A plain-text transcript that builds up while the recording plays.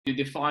you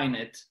define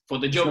it for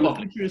the So Joe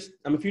public?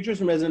 I'm a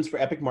futurist in residence for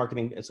Epic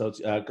Marketing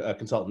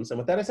Consultants. And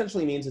what that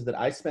essentially means is that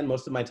I spend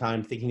most of my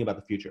time thinking about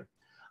the future.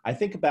 I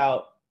think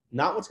about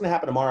not what's going to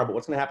happen tomorrow, but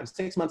what's going to happen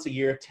 6 months, a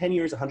year, 10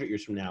 years, 100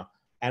 years from now,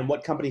 and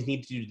what companies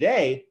need to do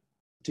today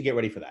to get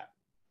ready for that.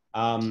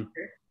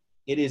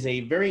 It is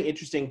a very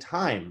interesting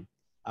time,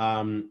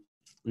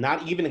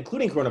 not even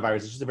including coronavirus.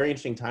 It's just a very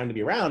interesting time to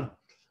be around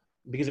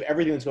because of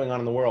everything that's going on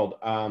in the world.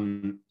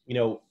 You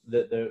know,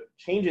 the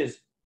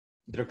changes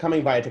that are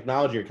coming via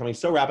technology are coming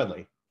so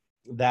rapidly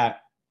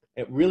that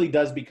it really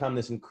does become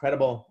this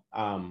incredible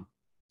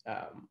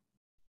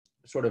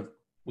sort of,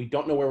 we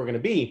don't know where we're going to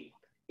be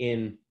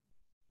in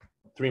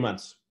 3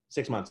 months,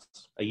 6 months,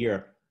 a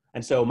year.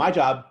 And so my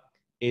job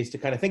is to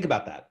kind of think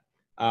about that.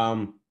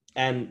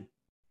 And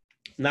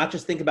not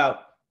just think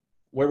about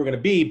where we're going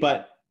to be,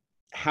 but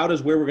how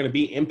does where we're going to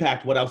be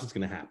impact what else is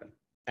going to happen,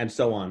 and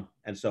so on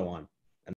and so on.